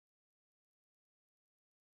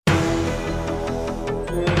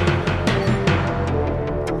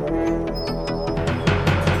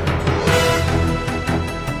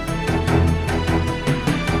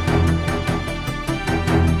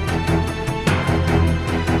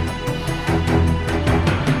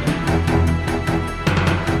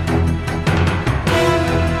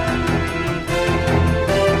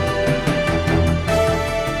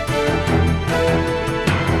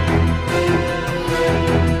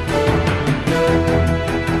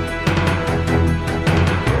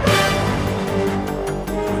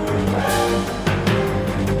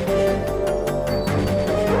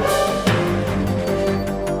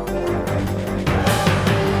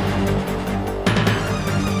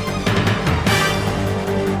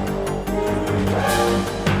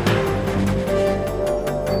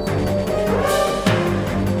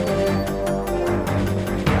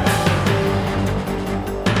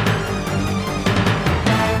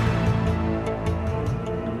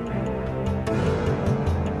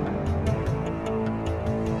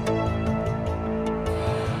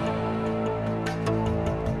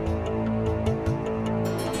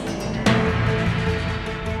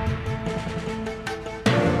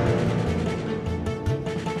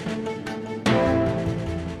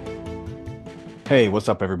Hey, what's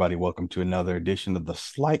up, everybody? Welcome to another edition of the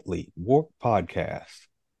Slightly Warped Podcast.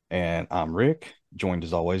 And I'm Rick, joined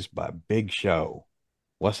as always by Big Show.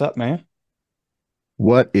 What's up, man?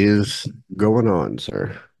 What is going on,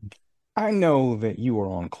 sir? I know that you are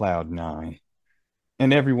on cloud nine,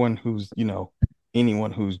 and everyone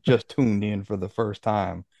anyone who's just tuned in for the first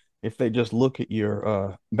time, if they just look at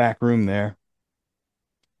your back room there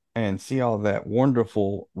and see all that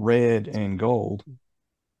wonderful red and gold,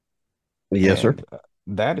 Yes, sir.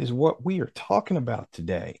 and that is what we are talking about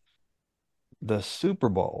today, the Super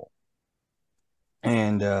Bowl.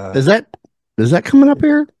 And Is that coming up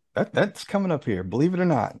here? that's coming up here. Believe it or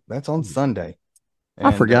not, that's on Sunday. I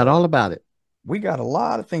And forgot all about it. we got a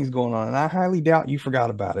lot of things going on, and I highly doubt you forgot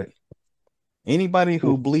about it. Anybody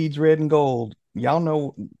who bleeds red and gold, y'all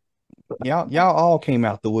know y'all all came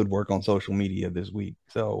out the woodwork on social media this week.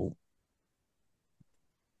 So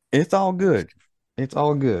it's all good. It's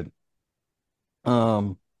all good.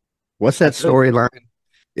 Um, What's I that tell you, storyline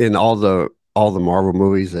in all the Marvel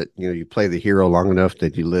movies that you play the hero long enough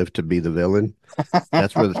that you live to be the villain?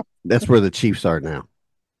 That's where the Chiefs are now.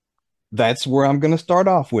 that's where I'm gonna start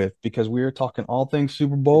off with because we are talking all things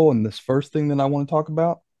Super Bowl, and this first thing that I want to talk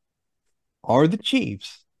about are the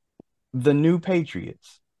Chiefs the new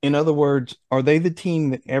Patriots? In other words, are they the team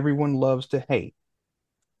that everyone loves to hate?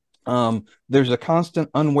 There's a constant,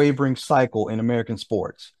 unwavering cycle in American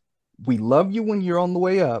sports. We love you when you're on the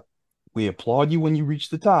way up. We applaud you when you reach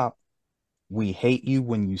the top. We hate you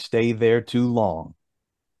when you stay there too long.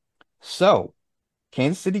 So,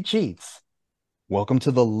 Kansas City Chiefs, welcome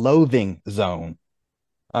to the loathing zone.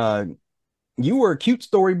 Uh, you were a cute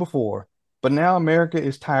story before, but now America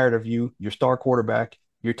is tired of you, your star quarterback,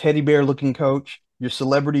 your teddy bear looking coach, your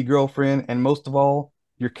celebrity girlfriend, and most of all,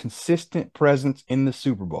 your consistent presence in the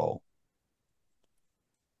Super Bowl.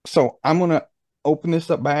 So I'm going to open this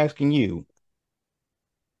up by asking you,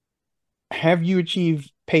 have you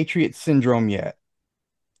achieved Patriot syndrome yet?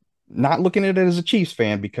 Not looking at it as a Chiefs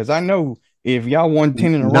fan, because I know if y'all won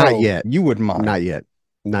 10 in a Not row, yet. you wouldn't mind. Not yet.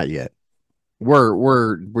 Not yet.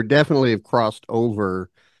 We're definitely have crossed over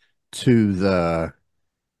to the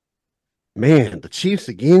Chiefs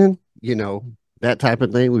again, that type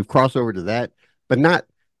of thing. We've crossed over to that, but not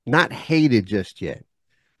hated just yet.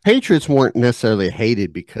 Patriots weren't necessarily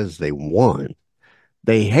hated because they won.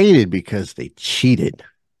 They hated because they cheated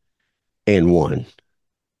and won.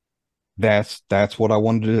 That's what I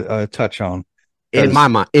wanted to touch on In because my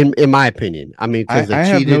mind, in my opinion, I mean, because they I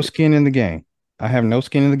have no cheated, skin in the game. I have no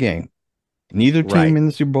skin in the game. Neither team right? in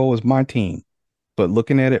the Super Bowl is my team. But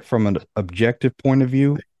looking at it from an objective point of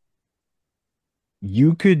view,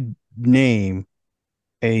 you could name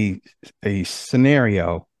a a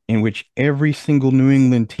scenario in which every single New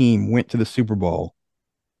England team went to the Super Bowl,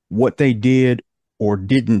 what they did or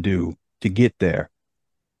didn't do to get there.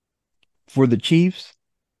 For the Chiefs,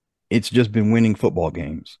 it's just been winning football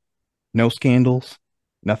games. No scandals,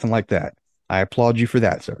 nothing like that. I applaud you for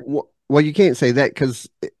that, sir. Well, you can't say that because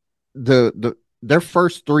their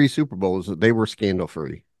first three Super Bowls they were scandal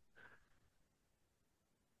free.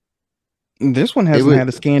 This one It hasn't was had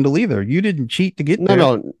a scandal either. You didn't cheat to get no, there.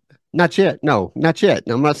 no, not yet. No, not yet.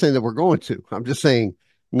 Now, I'm not saying that we're going to. I'm just saying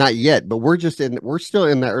not yet. But we're still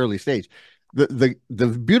in that early stage. The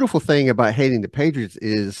beautiful thing about hating the Patriots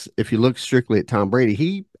is if you look strictly at Tom Brady,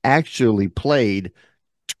 he actually played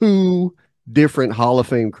two different Hall of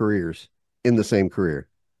Fame careers in the same career.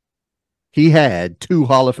 He had two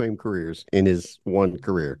Hall of Fame careers in his one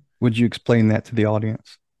career. Would you explain that to the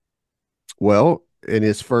audience? Well, in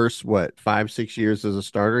his first, what, 5, 6 years as a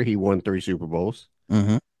starter, he won three Super Bowls,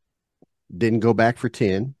 Mm-hmm. didn't go back for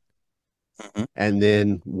 10, Mm-hmm. and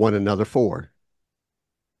then won another four.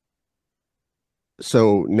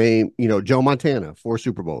 So, name, Joe Montana, four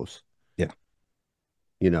Super Bowls, Yeah.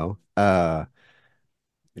 you know, hell,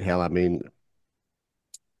 I mean,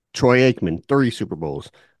 Troy Aikman, three Super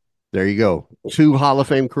Bowls. There you go. Two Hall of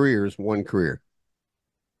Fame careers, one career,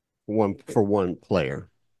 one for one player.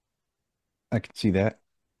 I can see that.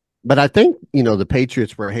 But I think, the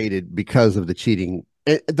Patriots were hated because of the cheating.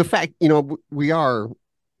 And the fact,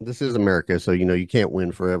 this is America, so, you can't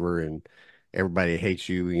win forever and everybody hates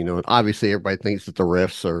you, and obviously everybody thinks that the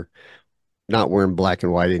refs are not wearing black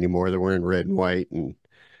and white anymore. They're wearing red and white. And,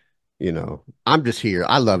 I'm just here.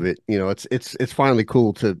 I love it. It's finally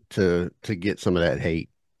cool to get some of that hate.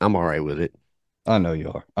 I'm all right with it. I know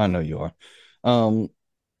you are. I know you are. Um,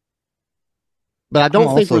 But I I'm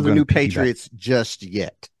don't think also we're the going to new piggyback. Patriots just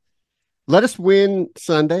yet. Let us win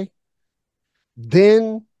Sunday.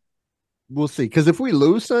 Then we'll see. Because if we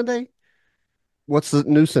lose Sunday, what's the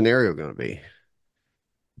new scenario going to be?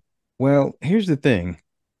 Well, here's the thing.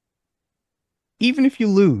 even if you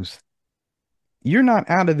lose, you're not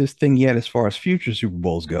out of this thing yet as far as future Super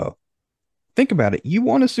Bowls go. Think about it. You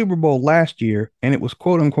won a Super Bowl last year, and it was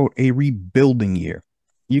quote unquote a rebuilding year.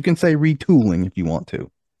 You can say retooling if you want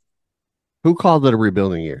to. Who called it a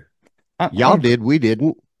rebuilding year? Y'all I'm did. We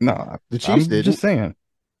didn't. no, The Chiefs I'm just didn't. saying.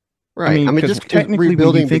 I Right. mean, I mean, because just is technically,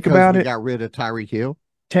 when you rebuilding think because about we it, got rid of Tyreek Hill.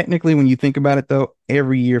 technically, when you think about it, though,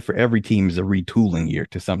 every year for every team is a retooling year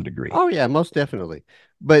to some degree. Oh yeah, most definitely.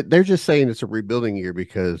 But they're just saying it's a rebuilding year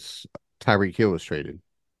because Tyreek Hill was traded.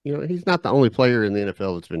 He's not the only player in the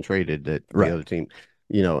NFL that's been traded that the Right. other team.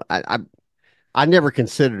 I never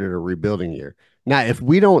considered it a rebuilding year. Now, if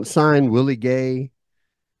we don't sign Willie Gay,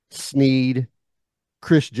 Sneed,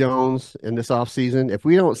 Chris Jones in this offseason, if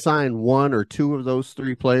we don't sign one or two of those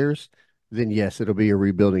three players, then yes, it'll be a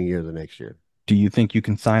rebuilding year the next year. Do you think you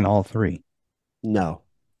can sign all three? No.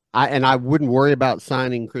 I wouldn't worry about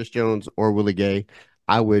signing Chris Jones or Willie Gay.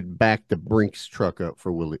 I would back the Brinks truck up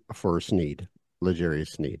for Sneed, L'Jarius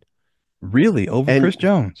Sneed. Really, over Chris And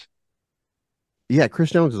Jones? yeah,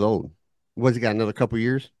 Chris Jones is old. Was he got another couple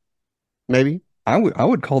years? Maybe. I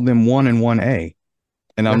would call them 1 and 1A,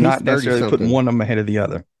 and Now I'm he's not 30 necessarily putting something. one of them ahead of the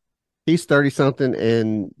other. He's 30 something,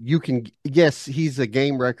 and you can, yes, he's a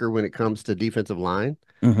game wrecker when it comes to defensive line,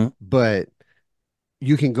 Hmm. but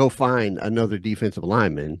you can go find another defensive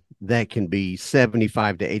lineman that can be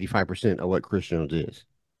 75 to 85% of what Chris Jones is.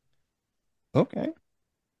 Okay.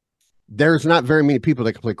 There's not very many people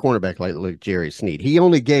that can play cornerback like Jerry Sneed. He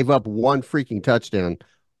only gave up one freaking touchdown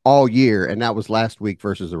all year, and that was last week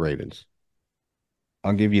versus the Ravens.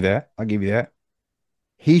 I'll give you that. I'll give you that.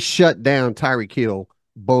 He shut down Tyreek Hill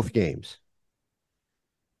both games.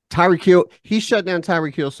 Tyreek Hill, he shut down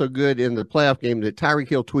Tyreek Hill so good in the playoff game that Tyreek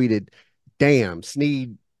Hill tweeted, "Damn,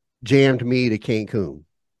 Sneed jammed me to Cancun."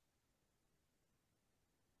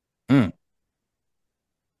 Mm.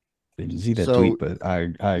 Didn't see that tweet, So, but I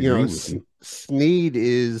agree with you. Sneed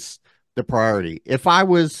is the priority. If I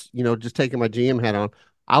was, just taking my GM hat on,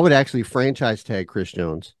 I would actually franchise tag Chris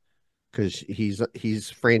Jones because he's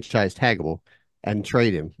franchise taggable and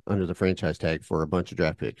trade him under the franchise tag for a bunch of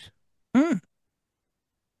draft picks. Mm,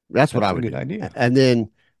 That's what that's I a would good do. idea. And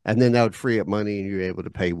then that would free up money and you're able to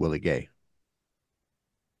pay Willie Gay.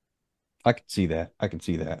 I can see that. I can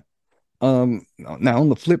see that. Now on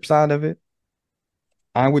the flip side of it,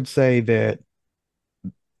 I would say that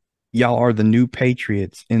y'all are the new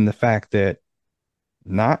Patriots in the fact that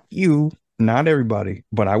not you, not everybody,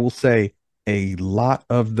 but I will say a lot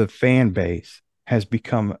of the fan base has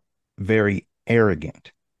become very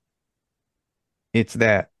arrogant. It's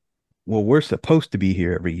that, well, we're supposed to be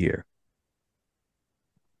here every year.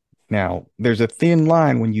 Now, there's a thin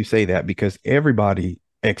line when you say that because everybody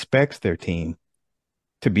expects their team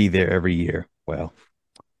to be there every year. Well,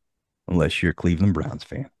 unless you're a Cleveland Browns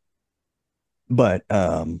fan. But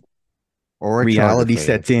Or a Charger reality fan,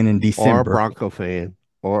 sets in or a December. Bronco fan,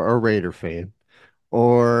 or a Raider fan,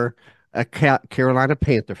 or a Carolina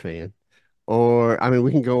Panther fan, or I mean,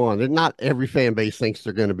 we can go on. Not every fan base thinks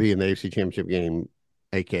they're going to be in the AFC Championship game,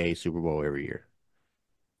 aka Super Bowl, every year.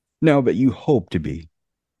 No, but you hope to be.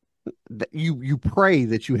 You pray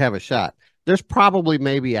that you have a shot. There's probably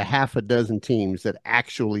maybe a half a dozen teams that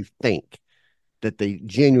actually think that they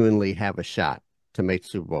genuinely have a shot to make the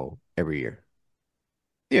Super Bowl every year.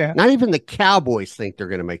 Yeah, Not even the Cowboys think they're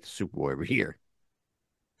going to make the Super Bowl every year.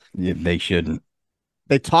 yeah, they shouldn't.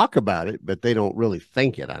 They talk about it, but they don't really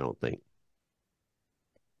think it, I don't think.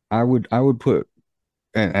 I would put,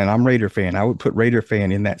 and I'm Raider fan. I would put Raider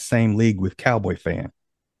fan in that same league with Cowboy fan.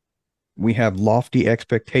 We have lofty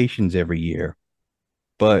expectations every year,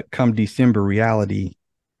 but come December, reality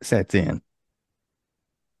sets in.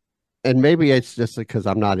 And maybe it's just because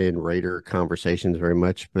I'm not in Raider conversations very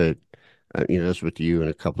much, but just with you and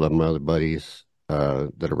a couple of my other buddies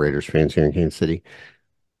that are Raiders fans here in Kansas City.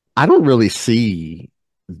 I don't really see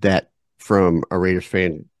that from a Raiders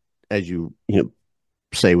fan as you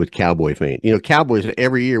say with Cowboy fan. Cowboys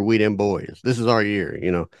every year we them boys. This is our year.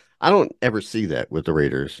 I don't ever see that with the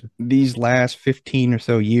Raiders. These last 15 or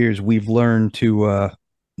so years, we've learned to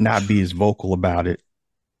not be as vocal about it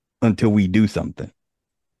until we do something.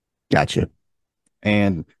 Gotcha.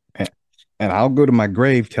 And and I'll go to my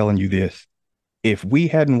grave telling you this. If we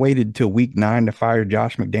hadn't waited till week 9 to fire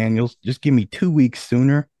Josh McDaniels, just give me 2 weeks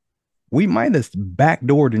sooner, we might have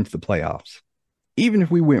backdoored into the playoffs. Even if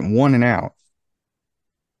we went one and out.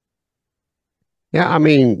 Yeah, I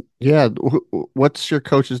mean, yeah. What's your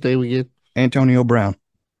coach's name again? Antonio Brown.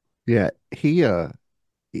 Yeah, he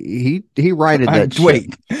righted I that ship.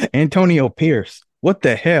 wait, Antonio Pierce. What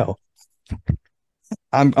the hell?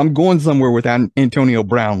 I'm going somewhere with Antonio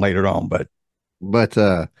Brown later on, but But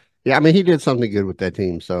Yeah, I mean, he did something good with that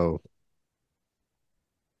team. So,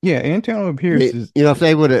 Yeah, Antonio I Pierce mean, is if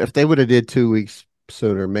they would have did 2 weeks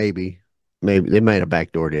sooner, maybe they might have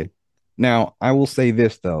backdoored in. now. I will say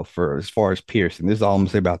this though, for as far as Pierce, and this is all I'm gonna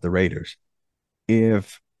say about the Raiders.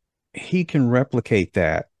 If he can replicate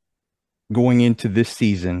that going into this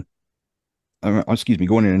season, excuse me,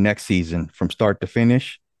 going into next season from start to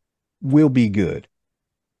finish, will be good.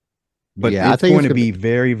 But Yeah, it's going to be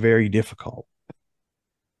very, very difficult. I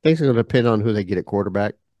think it's going to depend on who they get at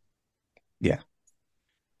quarterback Yeah.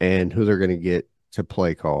 and who they're going to get to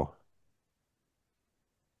play call.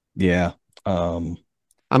 Yeah. Um,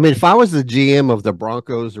 I mean, if I was the GM of the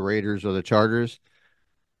Broncos, the Raiders, or the Chargers,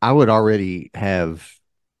 I would already have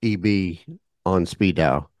EB on speed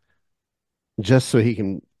dial just so he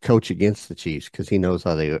can coach against the Chiefs because he knows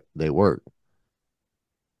how they work.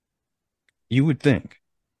 you would think.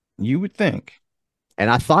 You would think. And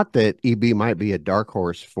I thought that EB might be a dark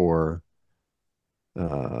horse for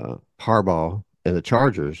Harbaugh and the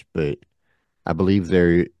Chargers, but I believe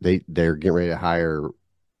they're getting ready to hire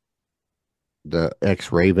the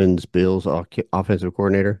ex Ravens Bills offensive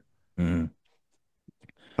coordinator, Mm.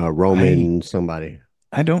 I Roman somebody.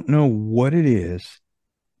 I don't know what it is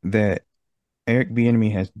that Eric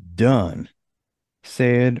Bieniemy has done,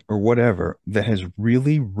 said, or whatever that has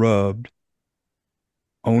really rubbed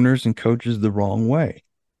owners and coaches the wrong way.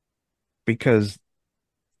 Because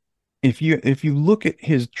if you look at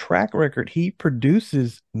his track record, he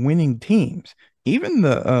produces winning teams. Even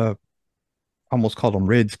the almost called them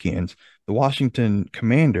Redskins, the Washington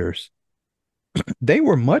Commanders, they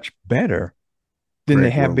were much better than they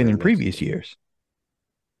Greg have been in Roman. previous years.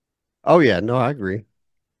 Oh yeah, no, I agree.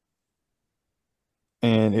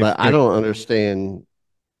 And if But I they're don't understand.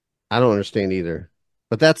 I don't understand either.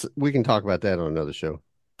 But that's we can talk about that on another show.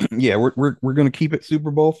 yeah, we're gonna keep it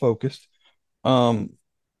Super Bowl focused. Um,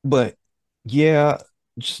 but yeah,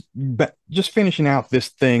 just finishing out this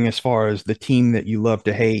thing as far as the team that you love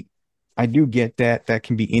to hate. I do get that. That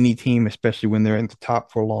can be any team, especially when they're at the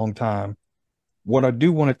top for a long time. What I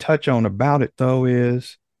do want to touch on about it though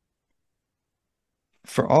is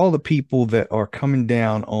for all the people that are coming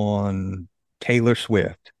down on Taylor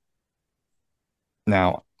Swift.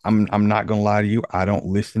 Now, I'm not gonna lie to you. I don't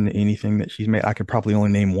listen to anything that she's made. I could probably only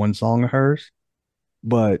name one song of hers,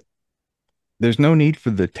 but there's no need for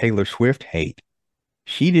the Taylor Swift hate.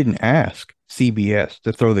 She didn't ask CBS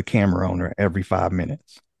to throw the camera on her every 5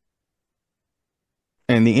 minutes.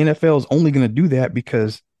 And the NFL is only going to do that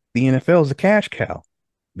because the NFL is a cash cow.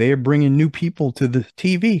 They are bringing new people to the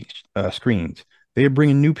TV screens. They are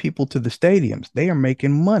bringing new people to the stadiums. They are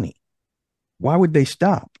making money. Why would they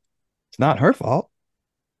stop? It's not her fault.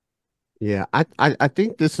 Yeah, I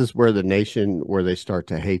think this is where the nation where they start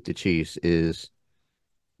to hate the Chiefs is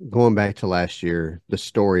going back to last year. The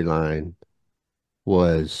storyline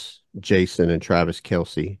was Jason and Travis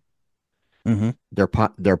Kelsey. Mm-hmm. Their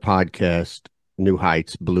podcast New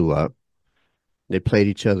Heights blew up. They played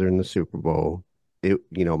each other in the Super Bowl.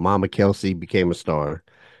 Mama Kelsey became a star.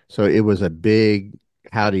 So it was a big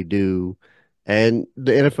howdy do. And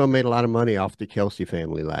the NFL made a lot of money off the Kelsey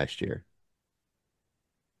family last year.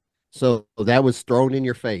 So that was thrown in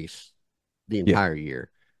your face the Yeah. entire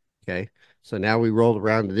year. Okay. So now we rolled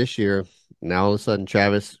around to this year. Now all of a sudden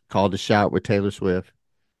Travis called a shot with Taylor Swift.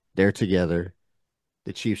 They're together.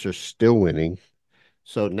 The Chiefs are still winning.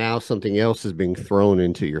 So now something else is being thrown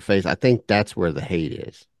into your face. I think that's where the hate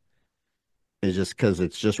is. It's just because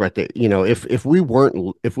it's just right there. If we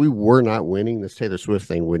were not winning, this Taylor Swift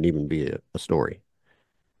thing wouldn't even be a story.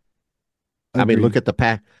 I mean, Agreed. look at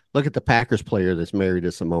the Packers player that's married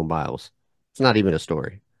to Simone Biles. It's not even a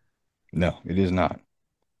story. No, it is not.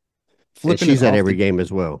 And Flipping it she's at off every the game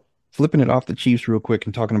as well. flipping it off the Chiefs real quick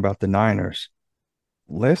and talking about the Niners.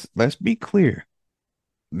 Let's be clear.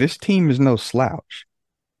 This team is no slouch.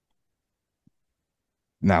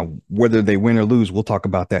 Now, whether they win or lose, we'll talk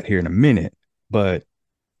about that here in a minute. But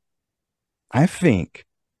I think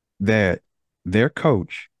that their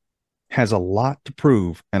coach has a lot to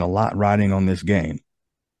prove and a lot riding on this game.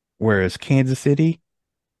 Whereas Kansas City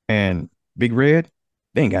and Big Red,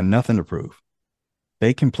 they ain't got nothing to prove.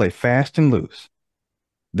 They can play fast and loose.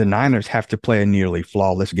 The Niners have to play a nearly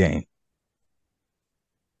flawless game.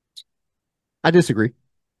 I disagree.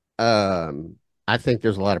 I think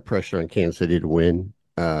there's a lot of pressure on Kansas City to win,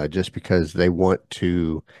 just because they want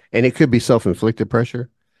to, and it could be self-inflicted pressure,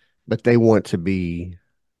 but they want to be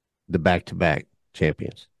the back-to-back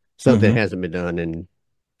champions. Something that Mm-hmm. hasn't been done in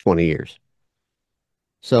 20 years.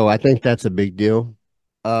 So I think that's a big deal.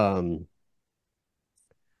 Um,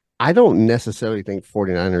 I don't necessarily think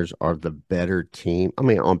 49ers are the better team. I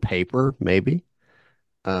mean, on paper, maybe,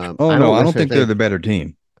 Oh I no, don't I don't necessarily think they're think. the better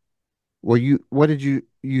team. Well, what did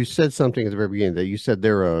you said something at the very beginning that you said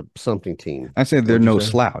they're a something team. I said they're What'd you no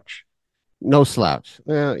say? slouch. No slouch.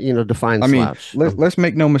 Define I mean, slouch. let's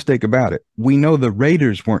make no mistake about it. We know the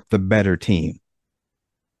Raiders weren't the better team,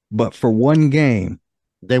 but for one game,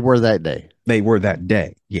 They were that day. they were that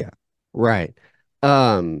day. Yeah. Right.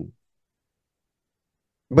 Um,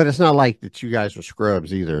 but it's not like that you guys are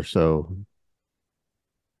scrubs either. So,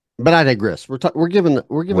 but I digress. We're giving Las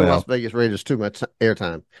Well, Vegas Raiders too much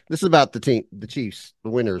airtime. This is about the team, the Chiefs, the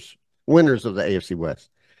winners of the AFC West.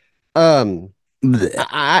 Um, bleh.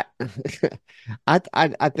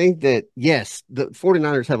 I I think that yes, the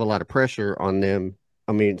 49ers have a lot of pressure on them.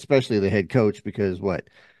 I mean, especially the head coach because what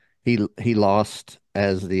he lost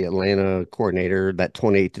as the Atlanta coordinator that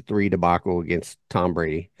 28-3 debacle against Tom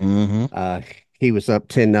Brady. Mm-hmm. Uh, he was up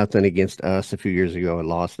 10-0 against us a few years ago and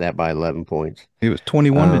lost that by 11 points. It was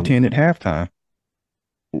 21 to Um, 10 at halftime.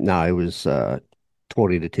 no, it was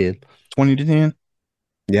 20-10. 20 to 10.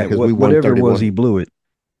 Yeah, because we won Whatever it was, he 31. blew it.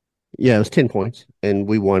 Yeah, it was 10 points and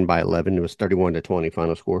we won by 11. It was 31-20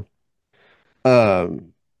 final score.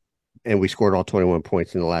 Um, and we scored all 21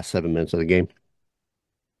 points in the last 7 minutes of the game.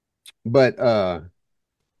 But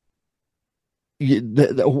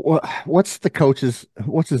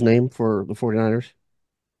what's his name for the 49ers?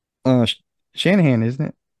 Uh, Shanahan, isn't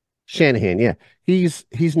it? Shanahan, yeah. He's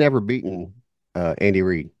never beaten Andy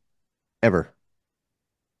Reid ever.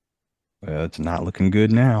 Well, it's not looking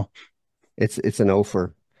good now. It's an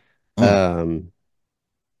offer. Mm. Um,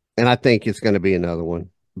 and I think it's going to be another one.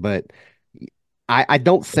 But I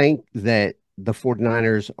don't think that the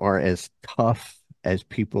 49ers are as tough as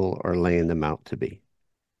people are laying them out to be.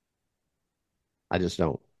 I just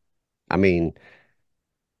don't. I mean,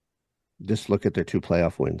 just look at their two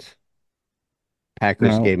playoff wins.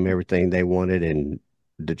 Packers Now, gave them everything they wanted, and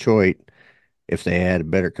Detroit, if they had a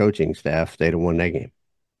better coaching staff, they'd have won that game.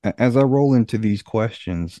 as I roll into these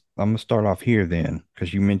questions, I'm gonna start off here then,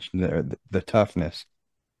 because you mentioned the toughness.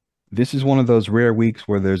 This is one of those rare weeks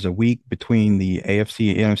where there's a week between the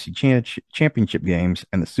AFC and NFC championship games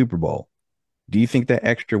and the Super Bowl. Do you think that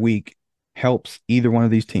extra week helps either one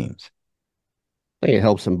of these teams? I think it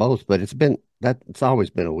helps them both, but it's always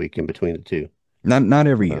been a week in between the two. Not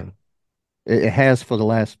every Uh, year, it has for the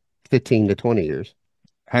last 15 to 20 years.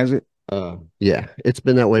 has it? Yeah, it's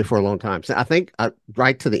been that way for a long time. So I think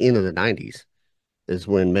right to the end of the 90s is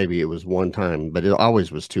when maybe it was one time, but it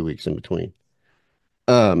always was 2 weeks in between.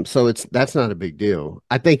 So that's not a big deal.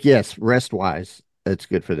 I think yes, rest wise, it's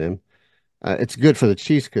good for them. It's good for the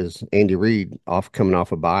Chiefs because Andy Reid coming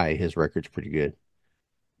off a bye, his record's pretty good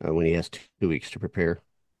when he has 2 weeks to prepare.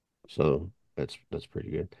 So that's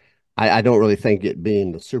pretty good. I don't really think it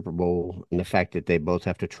being the Super Bowl and the fact that they both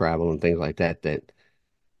have to travel and things like that, that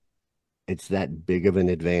it's that big of an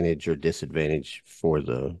advantage or disadvantage for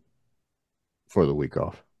the week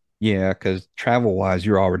off. Yeah, because travel wise,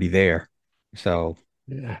 you're already there. So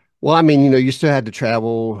Yeah. Well, I mean, you still had to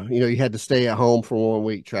travel. You had to stay at home for 1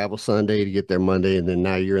 week, travel Sunday to get there Monday, and then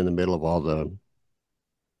now you're in the middle of all the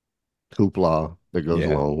hoopla that goes yeah,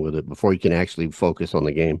 along with it before you can actually focus on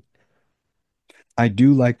the game. I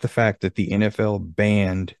do like the fact that the NFL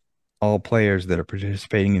banned all players that are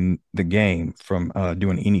participating in the game from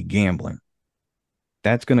doing any gambling.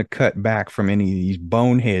 That's going to cut back from any of these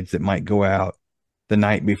boneheads that might go out the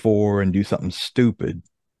night before and do something stupid.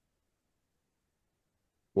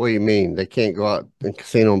 What do you mean? They can't go out and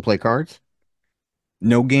casino and play cards?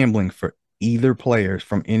 No gambling for either players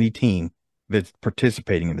from any team that's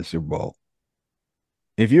participating in the Super Bowl.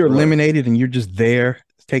 If you're Really? eliminated and you're just there,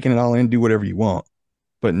 taking it all in, do whatever you want.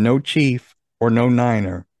 But no Chief or no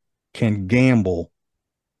Niner can gamble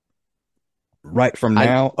right from I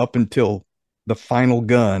now up until the final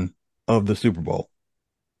gun of the Super Bowl.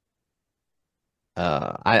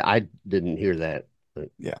 I didn't hear that.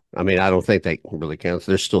 But, Yeah. I mean, I don't think that really counts.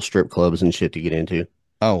 There's still strip clubs and shit to get into.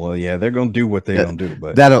 Oh well, yeah, they're gonna do what they're That gonna do,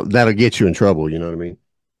 but that'll get you in trouble. You know what I mean?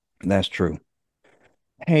 that's true.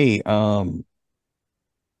 Hey,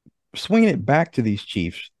 swinging it back to these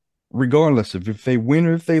Chiefs, regardless of if they win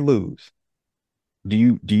or if they lose, do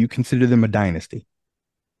you consider them a dynasty?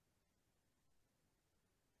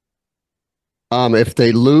 If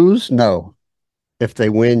they lose, no. If they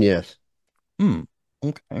win, yes. Hmm.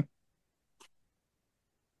 Okay.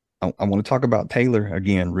 I want to talk about Taylor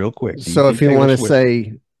again real quick. Do you So think Taylor Swift?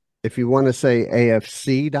 if you want to say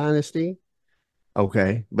AFC dynasty,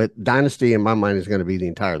 okay, but dynasty in my mind is going to be the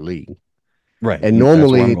entire league. Right. And That's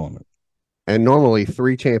where I'm normally, going with. and normally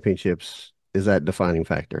 3 championships is that defining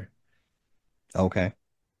factor. Okay.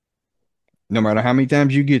 No matter how many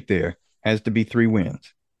times you get there, has to be 3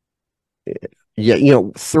 wins. Yeah,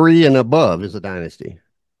 three and above is a dynasty.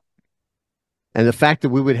 And the fact that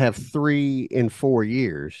we would have three in 4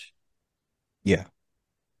 years Yeah.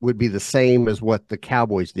 would be the same as what the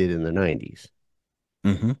Cowboys did in the 90s.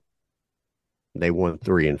 Hmm. They won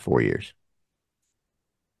three in 4 years.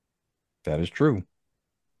 That is true.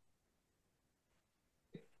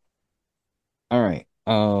 All right.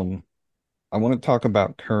 I want to talk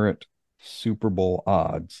about current Super Bowl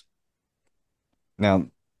odds. Now,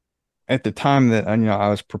 at the time that I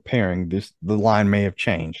was preparing this, the line may have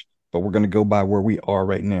changed, but we're going to go by where we are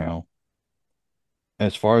right now.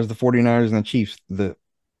 As far as the 49ers and the Chiefs, the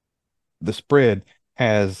spread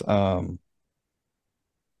has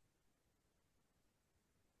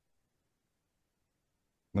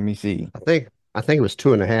let me see. I think it was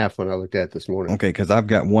 2.5 when I looked at it this morning. Okay, because I've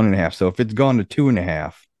got 1.5. So if it's gone to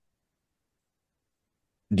 2.5,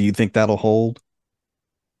 do you think that'll hold?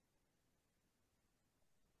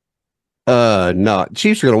 No,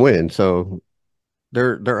 Chiefs are going to win, so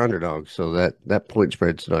they're underdogs. So that point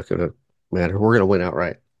spread's not going to matter. We're going to win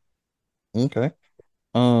outright. Okay.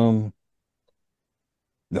 Um,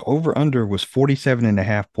 the over under was 47 and a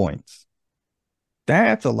half points.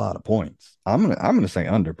 That's a lot of points. I'm gonna say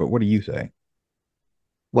under, but what do you say?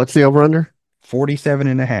 What's the over under? 47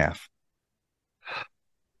 and a half.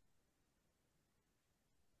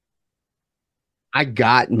 I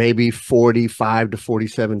got maybe 45 to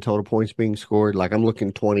 47 total points being scored. Like I'm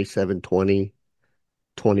looking 27, 20,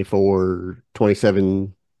 24,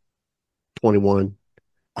 27, 21,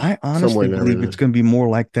 I somewhere honestly in that believe it's range. gonna be more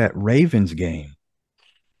like that Ravens game.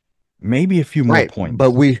 Maybe a few more Right.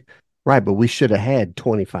 But points. we should have had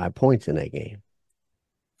 25 points in that game.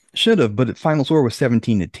 Should have, but the final score was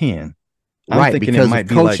 17 to 10. I'm Right, thinking it because of might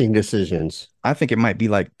be like coaching decisions. I think it might be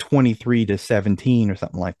like 23 to 17 or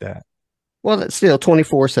something like that. Well, that's still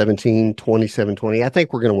 24-17, 27-20. I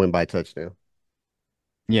think we're going to win by touchdown.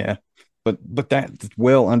 Yeah. But that's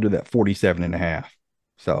well under that 47 and a half.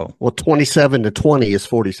 So Well, 27-20 is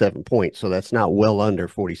 47 points, so that's not well under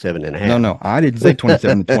 47 and a no, half. no, I didn't say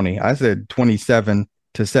 27 to 20. I said 27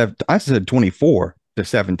 to 7. I said 24 to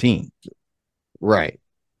 17. Right.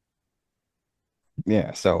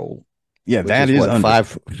 Yeah. So yeah, Which that is is what, under.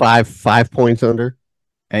 five points under?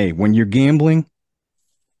 Hey, when you're gambling,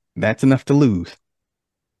 that's enough to lose.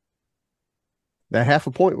 That half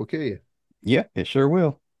a point will kill you. Yeah, it sure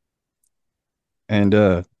will.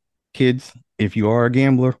 And kids, if you are a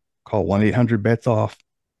gambler, call 1-800 bets off.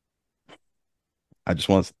 I just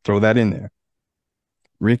want to throw that in there.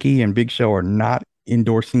 Ricky and Big Show are not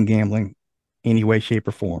endorsing gambling any way, shape,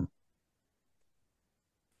 or form.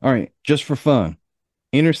 All right, just for fun.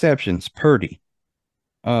 Interceptions, Purdy.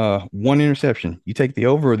 One interception. You take the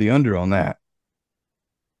over or the under on that.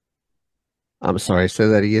 I'm sorry, say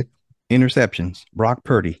that again. Interceptions. Brock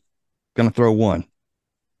Purdy gonna throw one.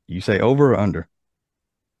 You say over or under?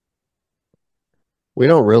 We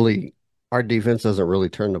don't really, our defense doesn't really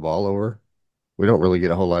turn the ball over. We don't really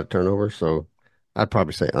get a whole lot of turnovers, so I'd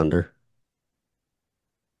probably say under.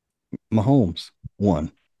 Mahomes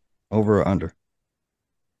one. Over or under?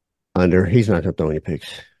 Under. He's not going to throw any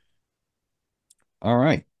picks. All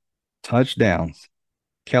right. Touchdowns.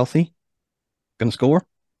 Kelsey gonna score.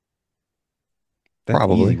 That's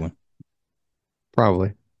the easy Probably. one.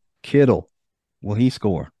 Probably. Kittle, will he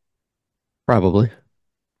score? Probably.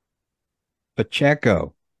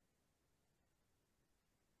 Pacheco,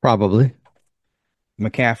 Probably.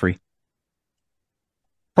 McCaffrey.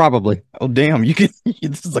 Probably. Oh damn, you can.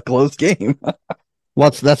 This is a close game.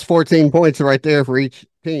 That's 14 points right there for each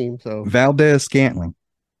team. So Valdez Scantling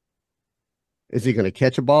is he going to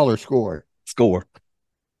catch a ball or score? score.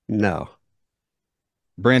 No.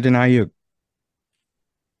 Brandon Ayuk.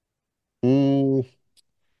 Mm,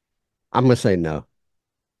 I'm going to say no.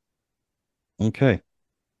 Okay.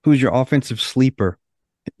 Who's your offensive sleeper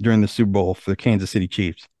during the Super Bowl for the Kansas City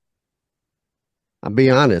Chiefs? I'll be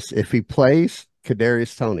honest. If he plays,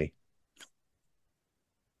 Kadarius Toney.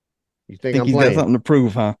 You think Think I'm he's got playing? something to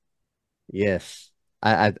prove, huh? Yes.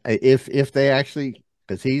 If they actually,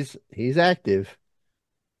 because he's active,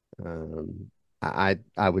 um, I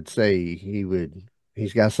would say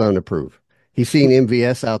he's got something to prove. He's seen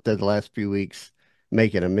MVS out there the last few weeks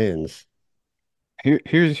making amends.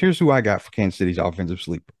 Here's who I got for Kansas City's offensive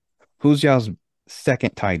sleeper. Who's y'all's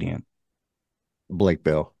second tight end? Blake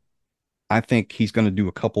Bell. I think he's going to do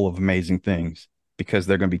a couple of amazing things because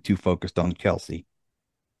they're going to be too focused on Kelsey.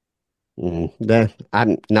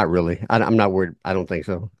 I'm not really. I'm not worried. I don't think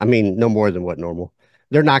so. I mean, no more than what normal.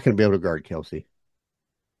 They're not going to be able to guard Kelsey.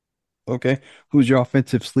 Okay. Who's your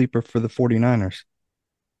offensive sleeper for the 49ers?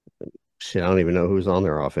 Shit, I don't even know who's on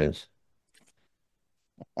their offense.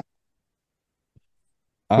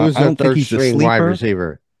 Who's I their don't think third he's a string wide sleeper.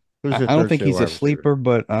 receiver? Who's their I don't third think string he's a wide receiver? sleeper,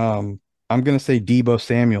 but I'm gonna say Debo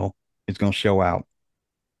Samuel is gonna show out.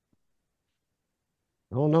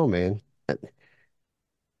 I don't know, man.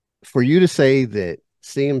 For you to say that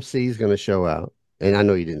CMC is going to show out, and I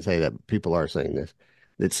know you didn't say that, but people are saying this,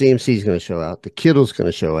 that CMC is going to show out, that Kittle's going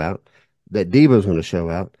to show out, that Debo's going to show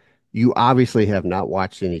out. You obviously have not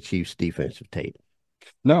watched any Chiefs defensive tape.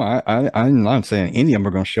 No, I'm not saying any of them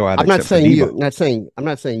are gonna show out I'm not except for saying you, Debo. I'm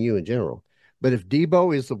not saying you in general. But if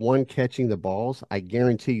Debo is the one catching the balls, I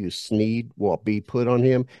guarantee you Snead will be put on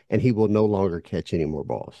him and he will no longer catch any more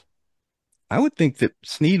balls. I would think that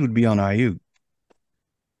Snead would be on Ayuk.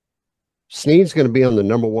 Snead's going to be on the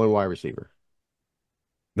number one wide receiver.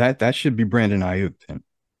 That should be Brandon Ayuk then.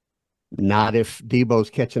 Not if Debo's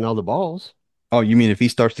catching all the balls. Oh, you mean if he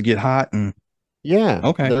starts to get hot and Yeah,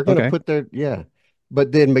 okay, they're going to okay. put their yeah.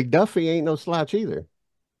 But then McDuffie ain't no slouch either.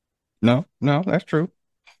 No, no, that's true.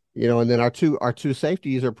 You know, and then our two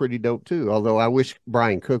safeties are pretty dope too. Although I wish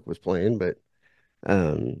Brian Cook was playing, but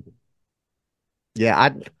um yeah,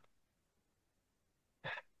 I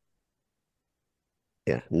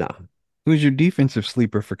yeah, no. Who's your defensive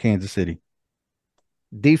sleeper for Kansas City?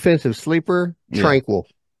 Defensive sleeper, Yeah. Tranquil.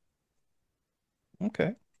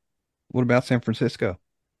 Okay. What about San Francisco?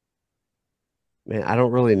 Man, I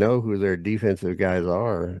don't really know who their defensive guys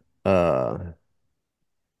are.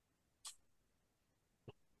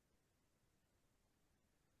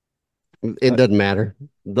 It Uh, doesn't matter.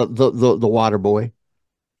 The water boy.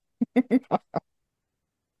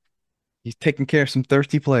 he's taking care of some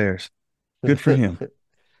thirsty players. Good for him.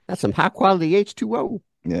 That's some high quality H2O.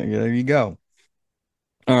 Yeah, yeah, there you go.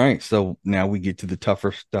 All right, so now we get to the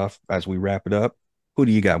tougher stuff as we wrap it up. Who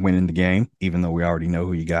do you got winning the game? Even though we already know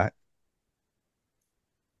who you got.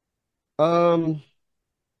 Um,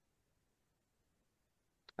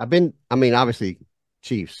 I mean, obviously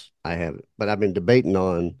Chiefs, I have it, but I've been debating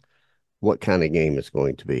on what kind of game it's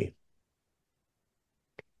going to be.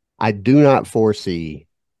 I do not foresee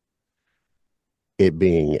it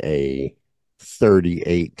being a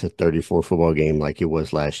 38-34 football game like it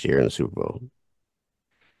was last year in the Super Bowl.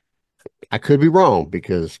 I could be wrong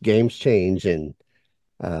because games change and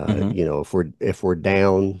Hmm. if we're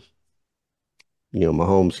down,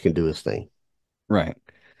 Mahomes can do his thing. Right.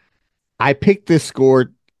 I picked this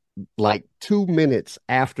score like 2 minutes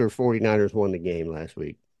after 49ers won the game last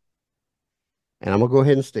week. And I'm gonna go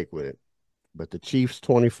ahead and stick with it. But the Chiefs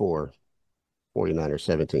 24, 49ers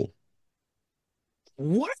 17.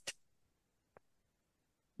 What?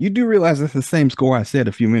 You do realize that's the same score I said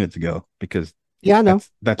a few minutes ago because Yeah, I know.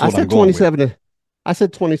 that's I what I'm said going with. 27 to I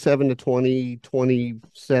said 27 to 20,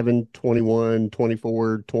 27, 21,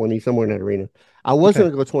 24, 20, somewhere in that arena. I was Okay.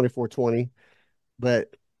 gonna go 24-20,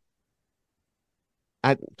 but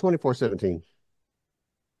I 24-17.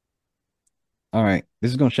 All right.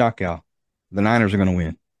 This is gonna shock y'all. The Niners are gonna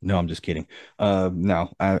win. No, I'm just kidding.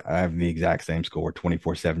 No, I have the exact same score,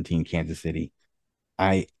 24-17, Kansas City.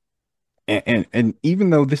 I and even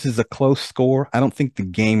though this is a close score, I don't think the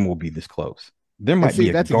game will be this close. There And might see, be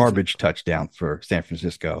a garbage touchdown for San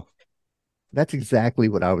Francisco. that's exactly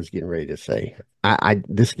what I was getting ready to say.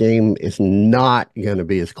 This game is not gonna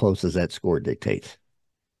be as close as that score dictates.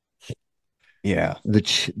 Yeah. The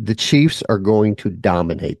Chiefs are going to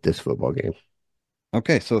dominate this football game.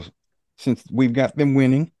 Okay, so since we've got them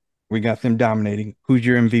winning, we got them dominating. Who's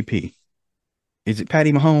your MVP? Is it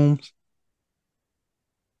Patty Mahomes?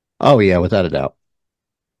 Oh yeah, without a doubt.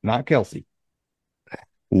 Not Kelsey.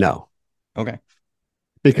 No, Okay.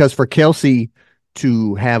 because for Kelsey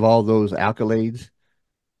to have all those accolades,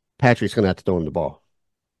 Patrick's going to have to throw him the ball.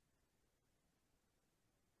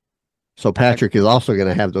 So I Patrick is also going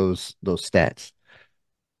to have those stats.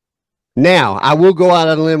 Now, I will go out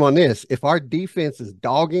on a limb on this. If our defense is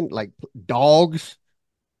dogging like dogs,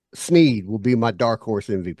 Snead will be my dark horse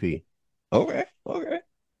MVP. okay. Okay.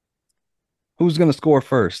 Who's gonna score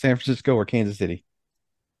first, San Francisco or Kansas City?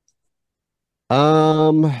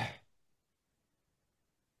 Um,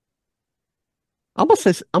 I'm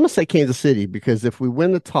gonna say Kansas City because if we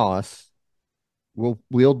win the toss,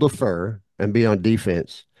 we'll defer and be on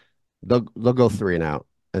defense. They'll go three and out,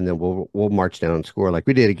 and then we'll march down and score like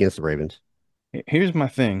we did against the Ravens. Here's my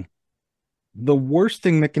thing. The worst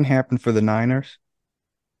thing that can happen for the Niners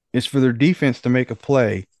is for their defense to make a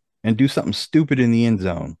play and do something stupid in the end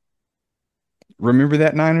zone. Remember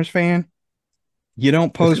that, Niners fan? You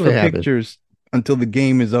don't It's pose gonna for happen. pictures until the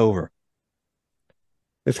game is over.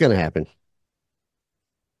 It's gonna happen.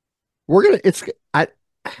 We're gonna. It's.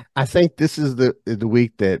 I think this is the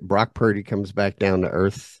week that Brock Purdy comes back down to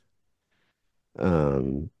earth.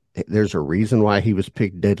 Um, there's a reason why he was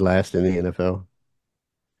picked dead last in the NFL.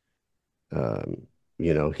 Um,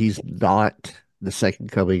 he's not the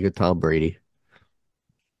second coming of Tom Brady.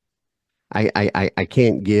 I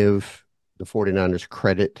can't give the 49ers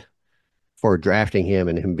credit for drafting him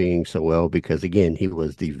and him being so well because again, he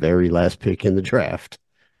was the very last pick in the draft.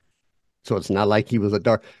 So it's not like he was a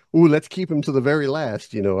dark, ooh, let's keep him to the very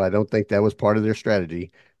last. I don't think that was part of their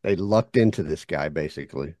strategy. They lucked into this guy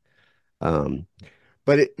basically. Um,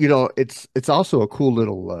 but it's also a cool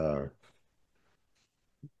little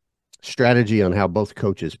strategy on how both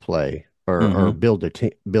coaches play or Hmm. build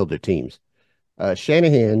their teams.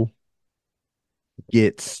 Shanahan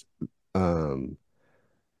gets um,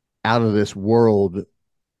 out of this world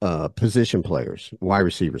position players, wide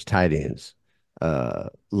receivers, tight ends,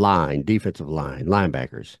 defensive line,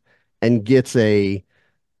 linebackers, and gets a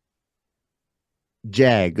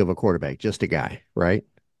jag of a quarterback, just a guy, right?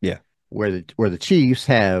 Yeah. Where the Chiefs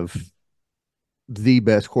have the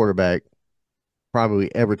best quarterback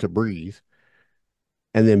probably ever to breathe,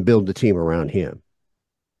 and then build the team around him.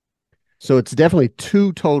 So it's definitely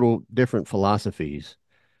two total different philosophies.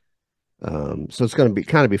 So it's going to be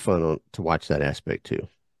kind of be fun to watch that aspect too.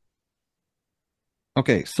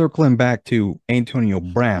 Okay, circling back to Antonio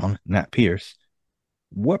Brown, not Pierce.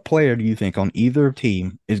 What player do you think on either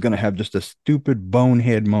team is going to have just a stupid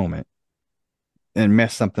bonehead moment and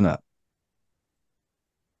mess something up?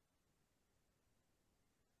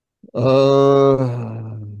 Uh,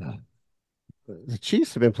 the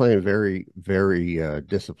Chiefs have been playing very, very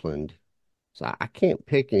disciplined. So I can't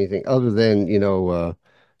pick anything other than,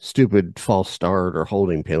 stupid false start or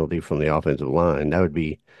holding penalty from the offensive line. That would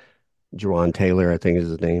be Jawan Taylor, I think is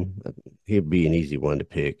his name. He'd be an easy one to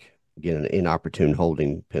pick. Get an inopportune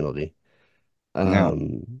holding penalty. Now,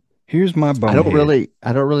 Um, here's my I don't bonehead. really,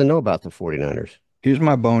 I don't really know about the 49ers. Here's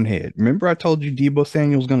my bonehead. Remember, I told you Debo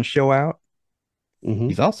Samuel's going to show out? Hmm.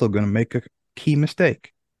 He's also going to make a key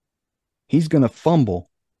mistake. He's going to fumble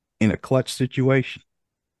in a clutch situation.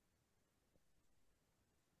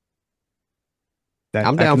 That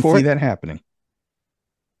I'm I down can for see it. that happening.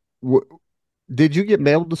 Did you get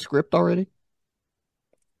mailed the script already?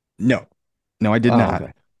 No, no, I did Oh, not.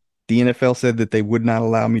 okay. The NFL said that they would not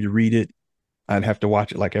allow me to read it. I'd have to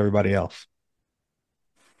watch it like everybody else.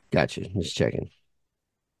 Gotcha. Just checking.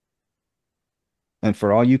 And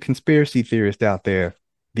for all you conspiracy theorists out there,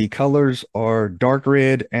 the colors are dark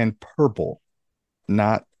red and purple,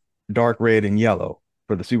 not dark red and yellow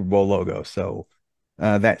for the Super Bowl logo. So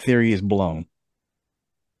that theory is blown.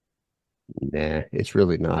 Nah, it's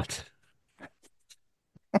really not.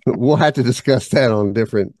 We'll have to discuss that on a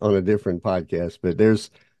different podcast, but there's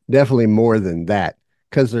definitely more than that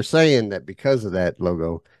because they're saying that because of that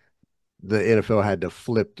logo, the NFL had to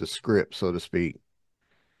flip the script, so to speak.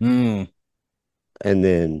 Mm, And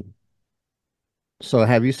then, so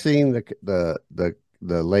have you seen the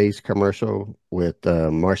Lay's commercial with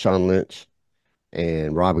Marshawn Lynch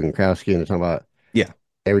and Robin Gronkowski, and they're talking about yeah,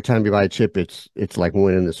 every time you buy a chip, it's like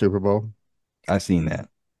winning the Super Bowl. I seen that.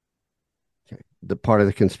 The part of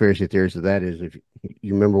the conspiracy theories of that is if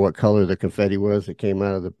you remember what color the confetti was that came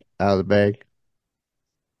out of the bag,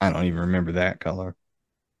 I don't even remember that color.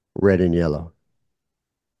 red and yellow.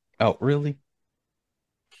 Oh, really?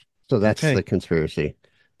 So that's the Okay. conspiracy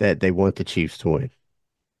that they want the Chiefs to win.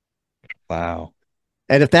 Wow.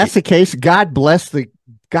 And if that's It, the case, God bless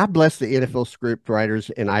the NFL script writers,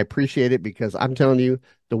 and I appreciate it because I'm telling you,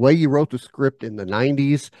 the way you wrote the script in the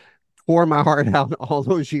 '90s tore my heart out all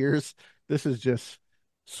those years. This is just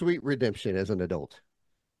sweet redemption as an adult.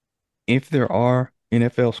 if there are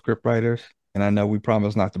NFL scriptwriters, and I know we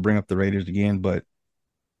promised not to bring up the Raiders again, but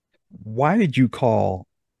why did you call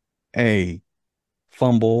a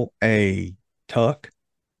fumble a tuck?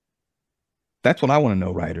 That's what I want to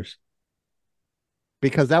know, writers.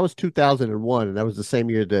 Because that was 2001, and that was the same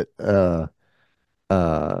year that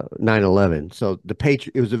 9/11. So the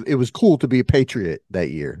Patriot it was cool to be a Patriot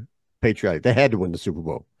that year. Patriotic. They had to win the Super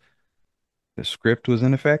Bowl. The script was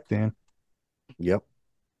in effect then. Yep.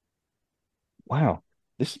 Wow.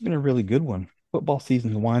 This has been a really good one. Football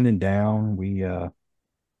season's winding down. We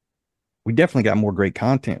definitely got more great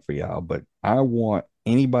content for y'all, but I want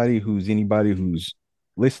anybody who's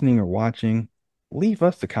listening or watching, leave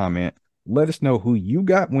us a comment. Let us know who you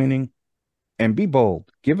got winning and be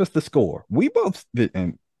bold. Give us the score. We both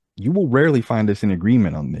and you will rarely find us in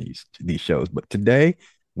agreement on these shows, but today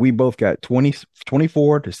we both got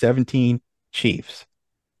 24-17 Chiefs.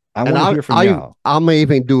 I And want to hear from y'all. I'm gonna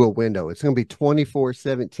even do a window. It's gonna be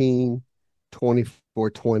 24-17,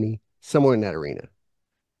 24-20, somewhere in that arena.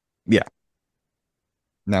 Yeah.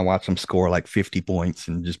 Now watch them score like 50 points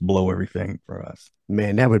and just blow everything for us.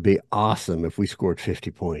 Man, that would be awesome if we scored 50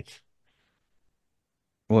 points.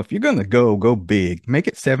 Well, if you're gonna go big. Make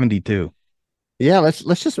it 72. Yeah, let's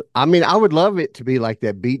just. I mean, I would love it to be like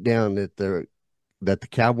that beatdown that the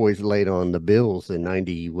Cowboys laid on the Bills in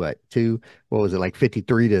 90 what two? What was it, like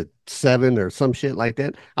 53-7 or some shit like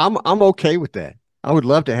that? I'm okay with that. I would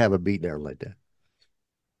love to have a beatdown like that.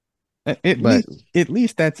 At But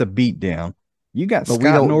least that's a beat down. You got but we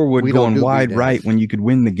Scott don't Norwood we don't going do wide right beatdowns. when you could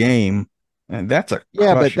win the game, and that's a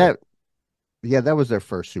Yeah, but crusher. that was their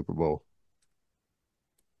first Super Bowl.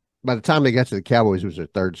 By the time they got to the Cowboys, it was their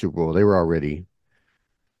third Super Bowl.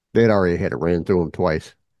 They'd already had it ran through them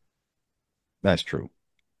twice. That's true.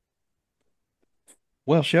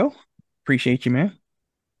 Well, show, appreciate you, man.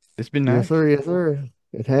 It's been Yes, nice. sir. Yes, sir.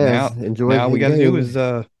 It has. Now, Enjoyed all we the got to do game. is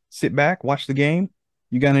sit back, watch the game.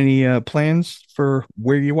 You got any plans for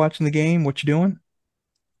where you're watching the game? What you doing?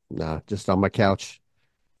 Nah, just on my couch.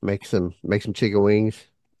 Make some chicken wings.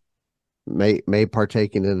 May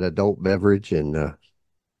partake in an adult beverage and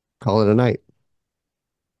call it a night.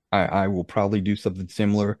 I will probably do something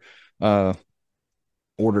similar. Uh,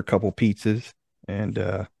 order a couple pizzas and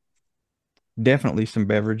definitely some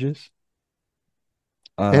beverages.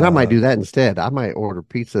 And I might Uh, do that instead. I might order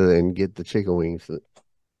pizza and get the chicken wings there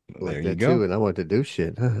like you that too. go. And I want to do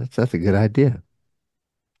shit. That's a good idea.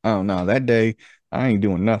 Oh no, that day I ain't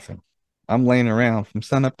doing nothing. I'm laying around from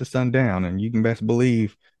sun up to sundown, and you can best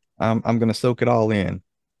believe I'm gonna soak it all in.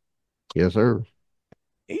 Yes, sir.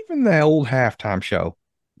 Even the old halftime show.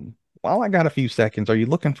 While I got a few seconds, are you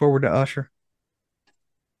looking forward to Usher?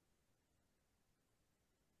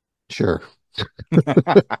 Sure.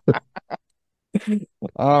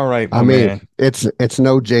 All right, I my mean, man. it's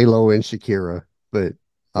no J Lo and Shakira, but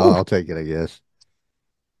Woo, I'll take it, I guess.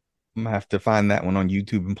 I'm gonna have to find that one on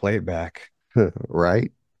YouTube and play it back.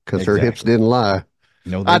 Right? Because her hips Exactly. didn't lie.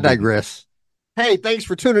 No, they I didn't. digress. Hey, thanks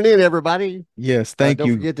for tuning in, everybody. Yes, thank Don't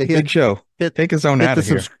you. forget to Big show. hit Take us on hit out the of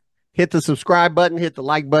here. hit the subscribe button, hit the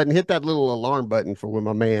like button, hit that little alarm button for when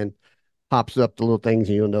my man pops up the little things,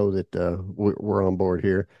 and you'll know that we're on board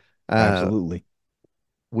here. Uh, Absolutely.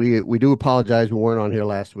 we do apologize we weren't on here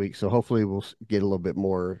last week, so hopefully we'll get a little bit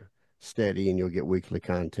more steady, and you'll get weekly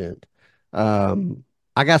content.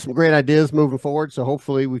 I got some great ideas moving forward, so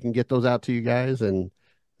hopefully we can get those out to you guys, and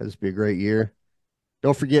this be a great year.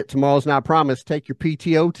 Don't forget, tomorrow's not promised. Take your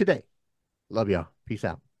PTO today. Love y'all. Peace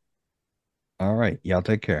out. All right. Y'all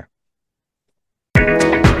take care.